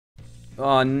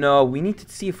Oh no, we need to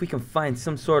see if we can find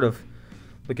some sort of,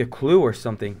 like a clue or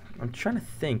something. I'm trying to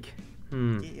think.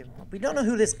 Yeah, we don't know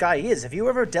who this guy is. Have you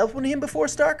ever dealt with him before,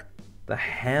 Stark? The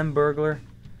Hamburglar?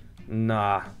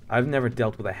 Nah, I've never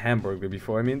dealt with a Hamburglar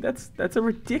before. I mean, that's a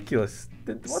ridiculous.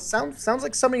 What? Sounds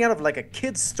like something out of like a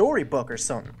kid's storybook or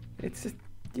something.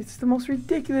 It's the most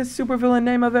ridiculous supervillain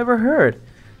name I've ever heard.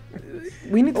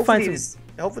 We need to find some.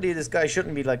 Hopefully this guy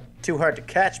shouldn't be like too hard to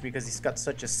catch because he's got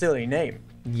such a silly name.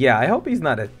 Yeah, I hope he's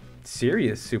not a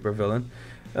serious supervillain.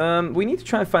 We need to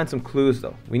try and find some clues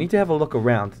though. We need to have a look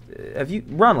around.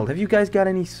 Ronald, have you guys got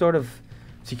any sort of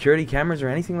security cameras or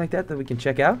anything like that we can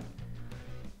check out?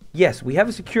 Yes, we have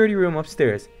a security room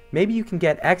upstairs. Maybe you can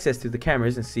get access to the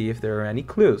cameras and see if there are any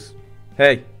clues.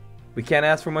 Hey, we can't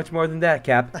ask for much more than that,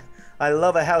 Cap. I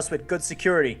love a house with good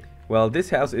security. Well, this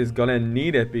house is gonna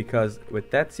need it because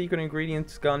with that secret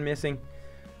ingredients gone missing,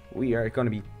 we are gonna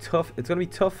be tough. It's gonna be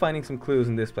tough finding some clues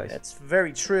in this place. That's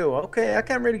very true. Okay, I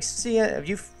can't really see it. Have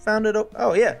you found it?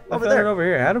 Oh yeah, over I there. found it over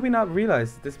here. How did we not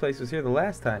realize this place was here the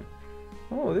last time?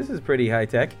 Oh, this is pretty high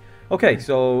tech. Okay,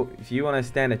 so if you want to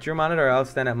stand at your monitor, I'll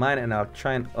stand at mine and I'll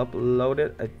try and upload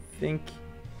it. I think.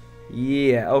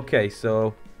 Yeah. Okay,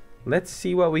 so let's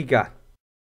see what we got.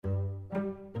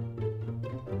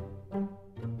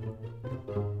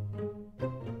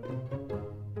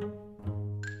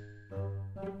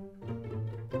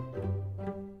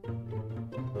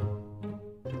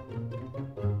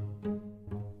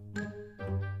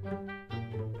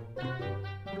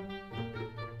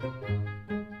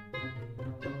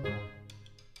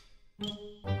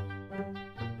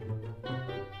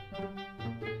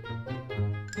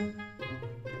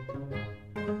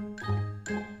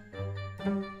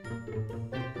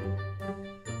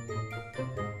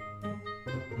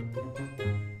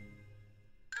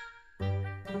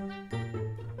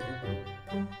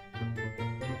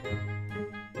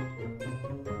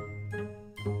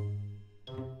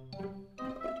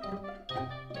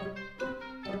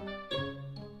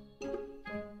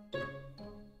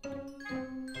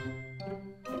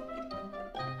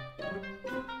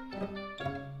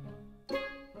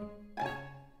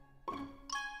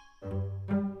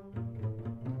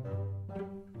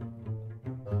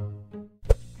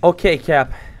 Okay,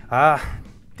 Cap.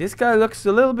 This guy looks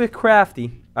a little bit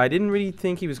crafty. I didn't really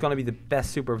think he was going to be the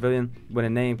best supervillain with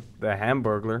a name, the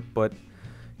Hamburglar, but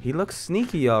he looks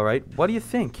sneaky, alright. What do you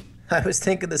think? I was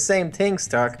thinking the same thing,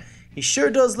 Stark. He sure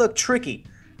does look tricky,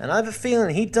 and I have a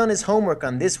feeling he'd done his homework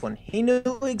on this one. He knew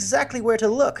exactly where to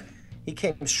look. He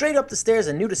came straight up the stairs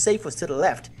and knew the safe was to the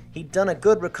left. He'd done a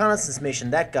good reconnaissance mission,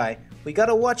 that guy. We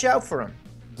gotta watch out for him.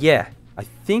 Yeah, I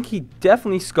think he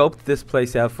definitely scoped this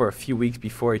place out for a few weeks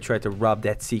before he tried to rob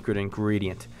that secret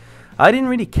ingredient. I didn't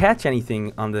really catch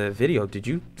anything on the video. Did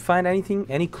you find anything,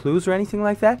 any clues or anything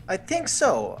like that? I think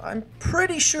so. I'm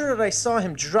pretty sure that I saw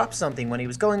him drop something when he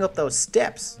was going up those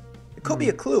steps. It could be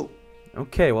a clue.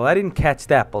 Okay, well I didn't catch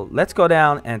that, but let's go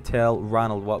down and tell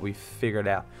Ronald what we figured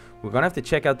out. We're gonna have to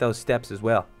check out those steps as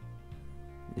well.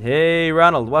 Hey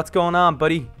Ronald, what's going on,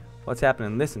 buddy? What's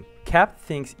happening? Listen, Cap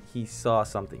thinks he saw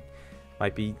something.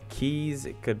 Might be keys,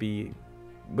 it could be,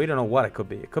 we don't know what it could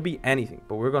be. It could be anything,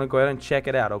 but we're gonna go ahead and check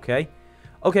it out, okay?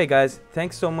 Okay guys,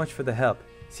 thanks so much for the help.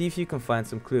 See if you can find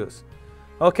some clues.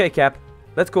 Okay Cap,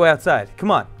 let's go outside.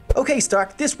 Come on. Okay,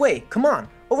 Stark, this way. Come on.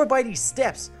 Over by these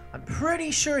steps. I'm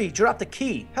pretty sure he dropped the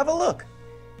key. Have a look.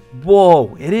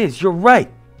 Whoa, it is. You're right.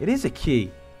 It is a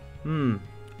key.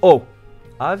 Oh,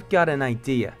 I've got an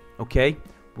idea, okay?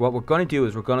 What we're going to do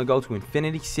is we're going to go to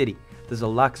Infinity City. There's a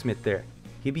locksmith there.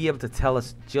 He'll be able to tell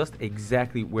us just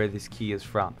exactly where this key is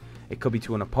from. It could be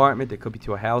to an apartment, it could be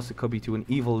to a house, it could be to an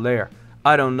evil lair.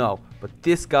 I don't know, but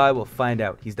this guy will find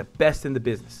out. He's the best in the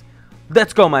business.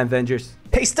 Let's go, Minevengers.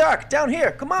 Hey, Stark, down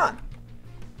here. Come on.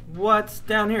 What's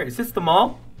down here? Is this the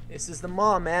mall? This is the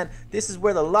mall, man. This is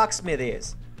where the locksmith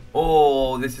is.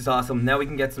 Oh, this is awesome. Now we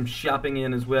can get some shopping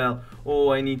in as well.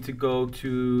 Oh, I need to go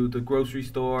to the grocery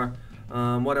store.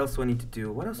 What else do I need to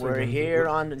do? What else? We're here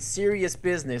on serious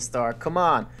business, Stark. Come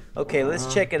on. Okay,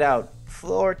 let's check it out.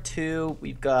 Floor 2,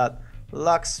 we've got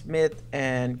locksmith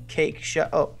and cake shop.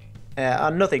 Oh,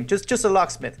 nothing. Just a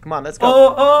locksmith. Come on, let's go.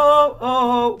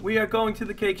 Oh, we are going to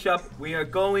the cake shop. We are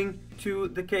going to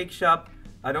the cake shop.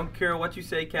 I don't care what you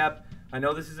say, Cap. I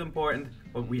know this is important,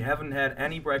 but we haven't had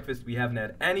any breakfast. We haven't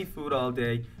had any food all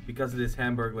day because of this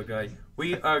Hamburglar guy.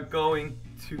 We are going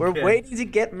to We're waiting to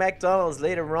get McDonald's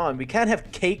later on. We can't have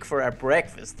cake for our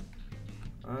breakfast.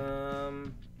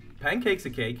 Pancake's a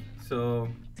cake, so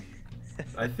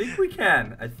I think we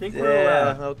can. I think we're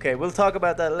allowed. Okay, we'll talk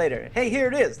about that later. Hey, here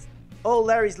it is. Old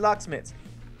Larry's Locksmiths.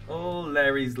 Old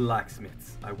Larry's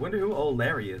Locksmiths. I wonder who Old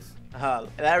Larry is.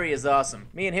 Larry is awesome.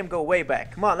 Me and him go way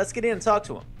back. Come on, let's get in and talk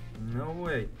to him. No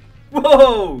way.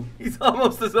 Whoa! He's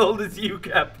almost as old as you,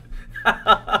 Cap.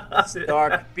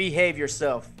 Stark, behave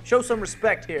yourself. Show some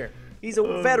respect here. He's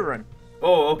a veteran.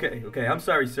 Oh, okay, okay. I'm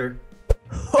sorry, sir.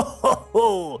 Ho, ho,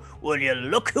 ho. Will you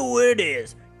look who it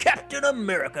is? Captain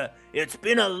America. It's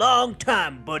been a long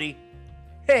time, buddy.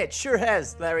 Hey, it sure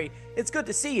has, Larry. It's good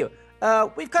to see you.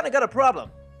 We've kind of got a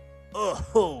problem.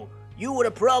 Oh, you with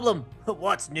a problem?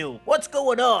 What's new? What's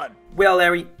going on? Well,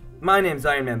 Larry, my name's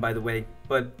Iron Man, by the way,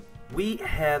 but we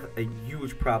have a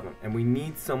huge problem, and we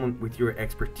need someone with your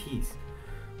expertise.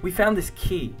 We found this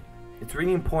key. It's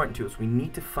really important to us. We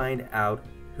need to find out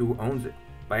who owns it.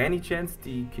 By any chance,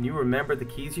 can you remember the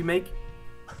keys you make?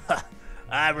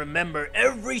 I remember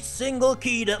every single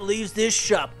key that leaves this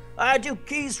shop. I do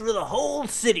keys for the whole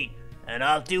city, and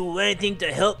I'll do anything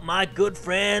to help my good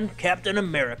friend, Captain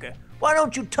America. Why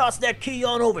don't you toss that key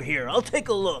on over here? I'll take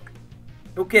a look.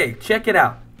 Okay, check it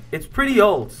out. It's pretty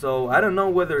old, so I don't know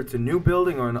whether it's a new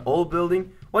building or an old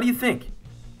building. What do you think?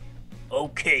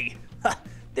 Okay,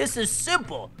 this is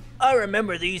simple. I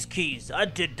remember these keys. I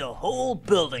did the whole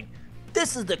building.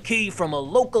 This is the key from a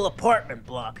local apartment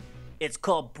block. It's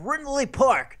called Brindley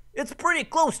Park. It's pretty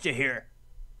close to here.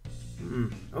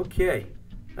 Okay.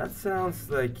 That sounds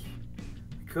like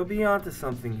we could be onto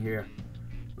something here.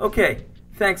 Okay,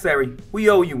 thanks, Larry. We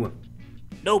owe you one.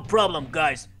 No problem,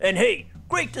 guys. And hey,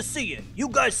 great to see you. You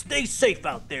guys stay safe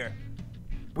out there.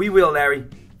 We will, Larry.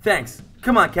 Thanks.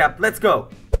 Come on, Cap. Let's go.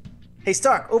 Hey,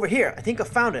 Stark, over here. I think I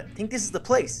found it. I think this is the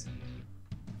place.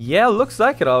 Yeah, looks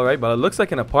like it, all right, but it looks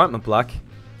like an apartment block.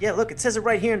 Yeah, look, it says it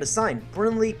right here in the sign.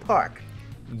 Brindley Park.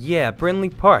 Yeah, Brindley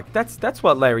Park. That's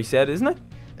what Larry said, isn't it?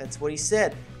 That's what he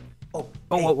said. Oh,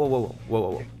 hey.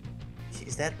 Whoa.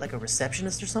 Is that like a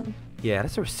receptionist or something? Yeah,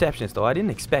 that's a receptionist, though. I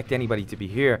didn't expect anybody to be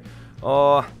here.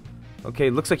 Oh, okay,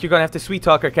 looks like you're gonna have to sweet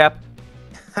talk her, Cap.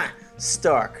 Ha!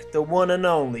 Stark, the one and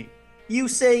only. You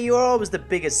say you're always the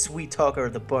biggest sweet talker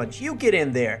of the bunch. You get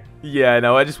in there. Yeah, I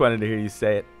know. I just wanted to hear you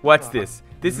say it. What's this?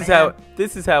 This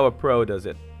is how a pro does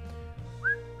it.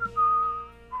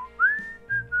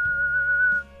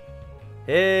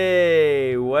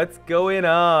 Hey, what's going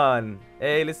on?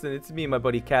 Hey, listen, it's me, my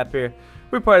buddy Cap here.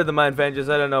 We're part of the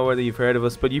Minevengers. I don't know whether you've heard of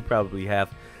us, but you probably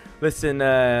have. Listen,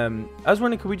 I was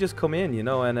wondering, could we just come in,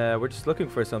 and we're just looking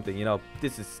for something,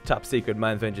 This is top secret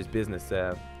Minevengers business.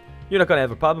 You're not gonna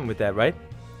have a problem with that, right?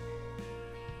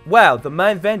 Wow, the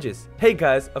Minevengers. Hey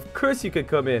guys, of course you can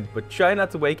come in, but try not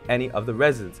to wake any of the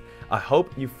residents. I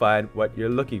hope you find what you're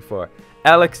looking for.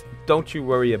 Alex, don't you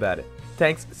worry about it.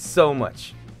 Thanks so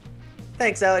much.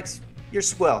 Thanks, Alex. You're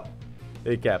swell.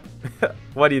 Hey Cap,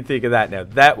 what do you think of that now?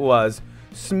 That was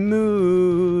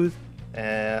smooth.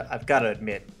 I've got to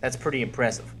admit, that's pretty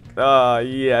impressive. Ah,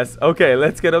 yes. Okay,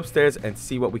 let's get upstairs and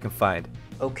see what we can find.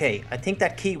 Okay, I think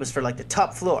that key was for like the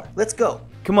top floor. Let's go.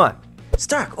 Come on.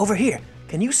 Stark, over here.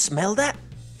 Can you smell that?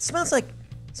 It smells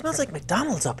like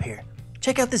McDonald's up here.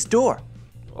 Check out this door.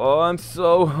 Oh, I'm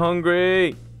so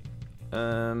hungry.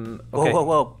 Okay.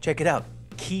 Whoa. Check it out.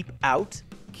 Keep out?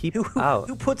 Keep out?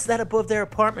 Who puts that above their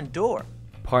apartment door?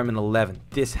 Apartment 11.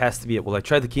 This has to be it. Will I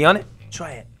try the key on it?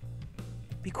 Try it.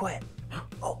 Be quiet.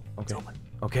 Oh, okay. It's open.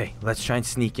 Okay, let's try and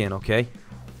sneak in, okay?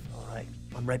 All right,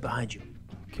 I'm right behind you.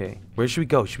 Okay, where should we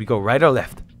go? Should we go right or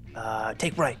left?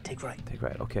 Take right. Take right,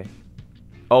 okay.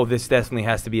 Oh, this definitely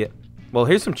has to be it. Well,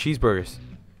 here's some cheeseburgers.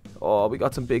 Oh, we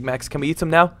got some Big Macs. Can we eat some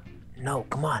now? No,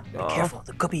 come on. Be careful.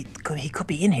 He could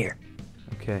be in here.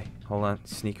 Okay, hold on.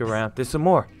 Sneak around. There's some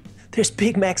more. There's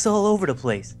Big Macs all over the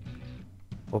place.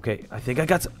 Okay, I think I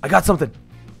got something.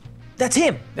 That's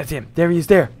him. That's him. There he is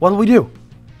there. What do we do?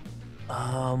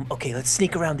 Okay, let's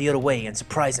sneak around the other way and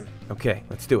surprise him. Okay,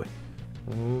 let's do it.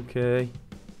 Okay.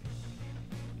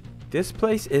 This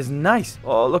place is nice.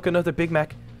 Oh, look, another Big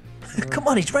Mac. Come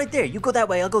on, he's right there. You go that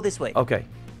way, I'll go this way. Okay.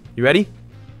 You ready?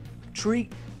 3,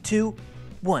 2,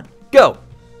 1. Go!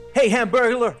 Hey,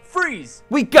 Hamburglar, freeze!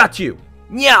 We got you!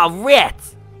 Yeah,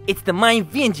 rats! It's the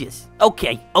Minevengers.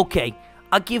 Okay.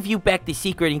 I'll give you back the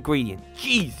secret ingredient.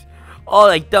 Jeez! All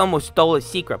I done was stole a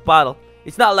secret bottle.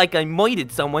 It's not like I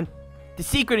murdered someone. The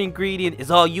secret ingredient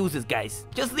is all users, guys.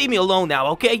 Just leave me alone now,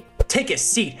 okay? Take a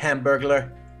seat,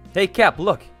 Hamburglar. Hey, Cap,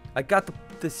 look. I got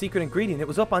the secret ingredient. It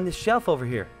was up on this shelf over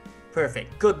here.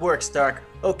 Perfect. Good work, Stark.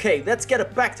 Okay, let's get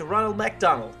it back to Ronald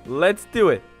McDonald. Let's do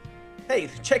it. Hey,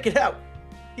 check it out.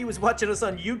 He was watching us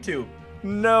on YouTube.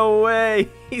 No way.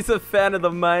 He's a fan of the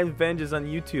Minevengers on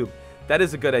YouTube. That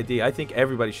is a good idea. I think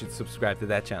everybody should subscribe to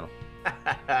that channel.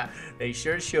 They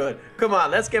sure should. Come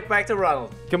on, let's get back to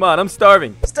Ronald. Come on, I'm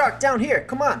starving. Stark, down here.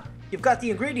 Come on. You've got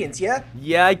the ingredients, yeah?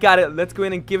 Yeah, I got it. Let's go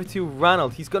in and give it to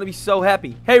Ronald. He's gonna be so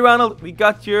happy. Hey, Ronald, we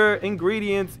got your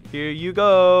ingredients. Here you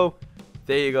go.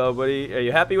 There you go, buddy. Are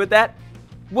you happy with that?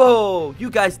 Whoa, you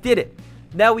guys did it.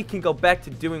 Now we can go back to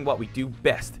doing what we do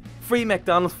best. Free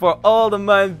McDonald's for all the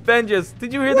Minevengers.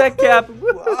 Did you hear that, Cap? All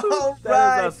right.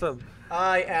 That is awesome.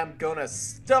 I am gonna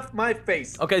stuff my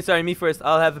face. Okay, sorry, me first.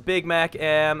 I'll have a Big Mac,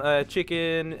 a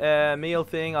chicken meal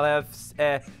thing. I'll have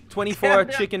 24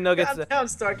 chicken nuggets. Calm down,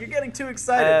 Stark. You're getting too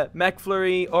excited.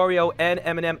 McFlurry, Oreo, and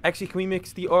M&M. Actually, can we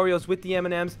mix the Oreos with the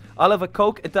M&Ms? I'll have a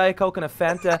Coke, a Diet Coke, and a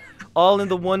Fanta, all in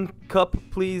the one cup,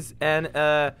 please. And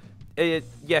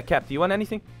yeah, Cap, do you want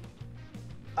anything?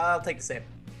 I'll take the same.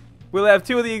 We'll have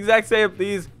two of the exact same,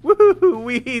 please. Woohoo!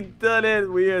 We done it.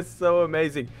 We are so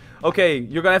amazing. Okay,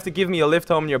 you're gonna have to give me a lift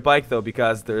home on your bike though,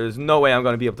 because there's no way I'm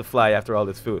gonna be able to fly after all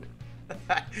this food.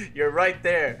 You're right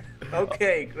there.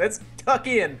 Okay, let's tuck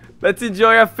in. Let's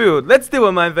enjoy our food. Let's do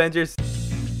it, Minevengers.